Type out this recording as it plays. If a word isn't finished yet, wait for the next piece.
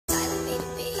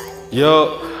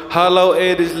Yo, hollow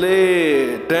at his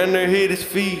leg, down there hit his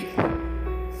feet.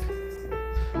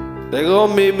 They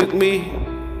gon' mimic me.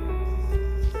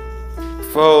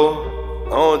 I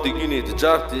don't think you need to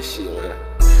drop this shit, man.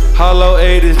 Hollow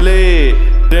at his leg,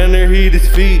 down there hit his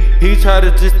feet. He tried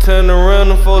to just turn around,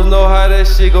 them folks know how that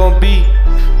shit gon' be.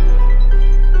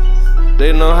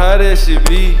 They know how that shit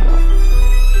be.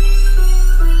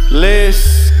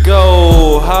 Let's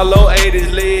go. Hollow ate his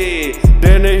leg,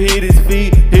 then they hit his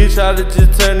feet. He tried to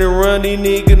just turn and run, these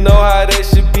niggas know how that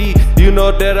should be. You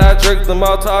know that I drink them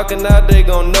out talking, now they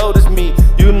gon' notice me.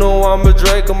 You know I'ma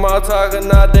drink them out talking,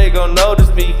 now they gon' notice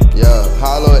me. Yeah,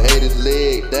 Hollow ate his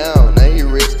leg down, now he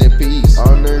rest in peace.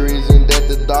 On the reason that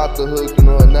the doctor hooked him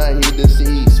up, now he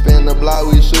deceased. Spin the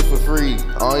block, we shoot for free.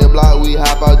 On your block, we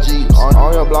hop out Jeeps.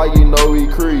 On your block, you know we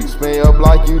creep. Spin your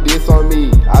block, you diss on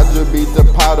me. I just beat the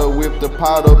powder, whip the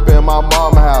pot up in my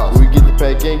mama house. We get the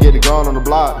pack in, get it gone on the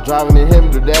block. Driving in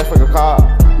him to dash like a cop.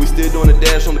 We still doing the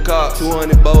dash on the car.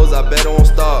 200 bows, I bet I won't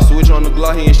stop. Switch on the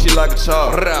Glock, he and shit like a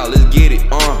chop. Let's get it.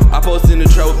 I posted in the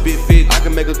trap with big fit. I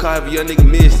can make a car if a young nigga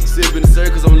miss. Sippin' the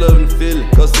syrup cause I'm loving the feeling.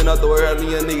 Cause send out the word, how the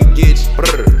young nigga get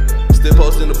you. Still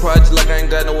posting the project like I ain't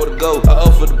got nowhere to go. I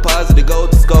offer deposit to go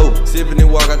to scope. Sippin'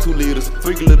 and walk, got 2 liters.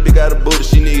 Freaky little bitch got a booty,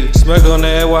 she need it. Smack on the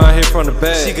head while I hit from the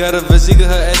back. She got a Vasika,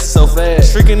 her ass is so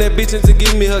fast. Tricking that bitch into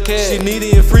giving me her cash. She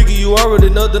needy and freaky, you already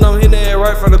know that I'm hitting that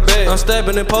right from the back. I'm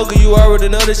stabbing and poking, you already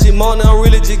know that she moaning. I'm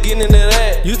really just getting into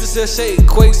that. Used to sell shake,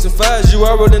 quakes and fires, you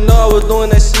already know I was doing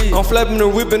that shit. I'm flapping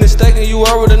and whipping and stacking, you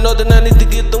already know that I need to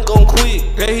get them gon' quick.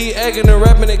 Yeah, he acting and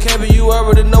rapping and capping, you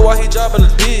already know why he dropping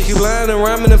the dick. Keep lying and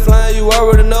rhyming and flying, you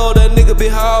already know that nigga be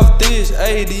high off this.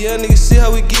 Ayy, the young niggas see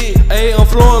how we get. Ayy, I'm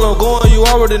flowing, I'm going, you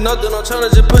already know that I'm tryna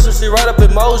just push some shit right up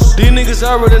in motion. These niggas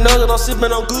already know that I'm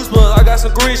sipping on goosebumps. I got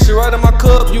some green shit right in my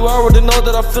cup. You already know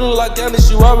that I'm feeling like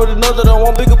Giannis. You already know that I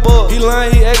want bigger bucks. He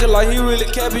lying, he acting like he really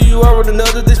capping. You already know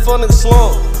that this fun nigga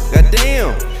slump.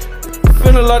 Goddamn.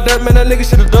 Feeling like that, man, that nigga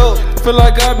should've ducked. Feel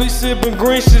like I be sipping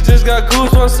green shit, just got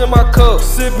goosebumps in my cup.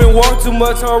 Sipping, walk too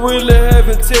much, I'm really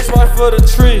having text right for the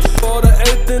tree. For the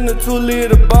 8th in the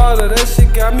 2-liter bottle, that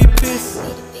shit got me pissed.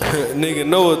 Nigga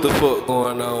know what the fuck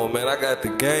going on, man. I got the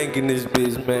gang in this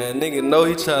bitch, man. Nigga know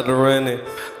he tried to run it.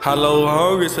 Hollow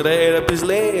hungry, so they ate up his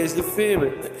legs, you feel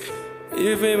me?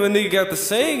 You feel me? Nigga got the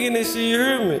singing and shit, you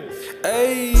hear me?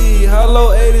 Ayy,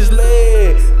 Hollow ate his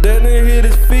leg, then he hit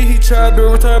his feet. He tried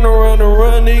to turn around and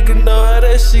run, nigga know how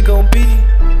that shit gon' be.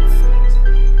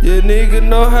 Yeah, nigga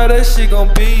know how that shit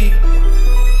gon' be.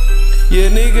 Yeah,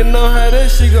 nigga know how that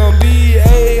shit gon' be.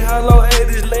 Ayy, Hollow ate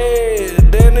his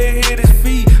leg, then he hit his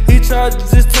feet. He tried to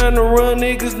just turn around,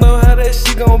 niggas know how that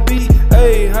shit gon' be.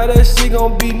 Ayy, how that shit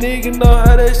gon' be, nigga know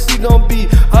how that shit gon' be.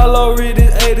 Hollow really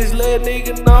ate his leg,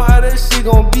 nigga know how that shit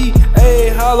gon' be.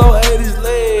 Ayy, Hollow ate his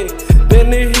leg,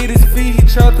 then he hit his feet. He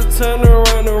tried to turn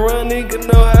around and run,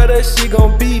 nigga know how that shit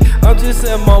gon' be. I'm just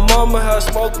at my mama house,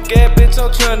 smoking gas, bitch,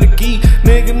 I'm tryna geek.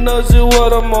 Nigga knows just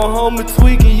what I'm on, homie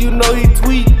tweaking, you know he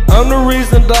tweak. I'm the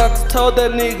reason doctor told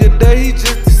that nigga that he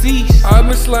just deceased. I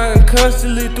been sliding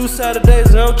constantly through Saturdays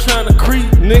and I'm tryna creep.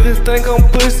 Niggas think I'm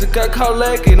pussy, got caught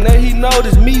lacking, now he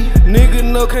noticed me. Nigga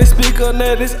know can't speak on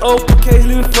that, it's open case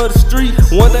living for the street.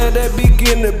 One thing that be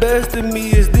getting the best of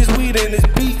me is this weed and this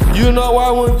beef. You know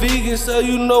I went vegan, so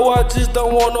you know I just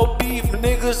don't want no beef.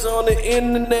 Niggas on the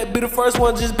internet be the first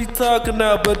one just be talking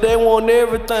out, but they want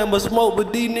everything but smoke,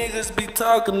 but these niggas be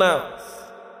talking out.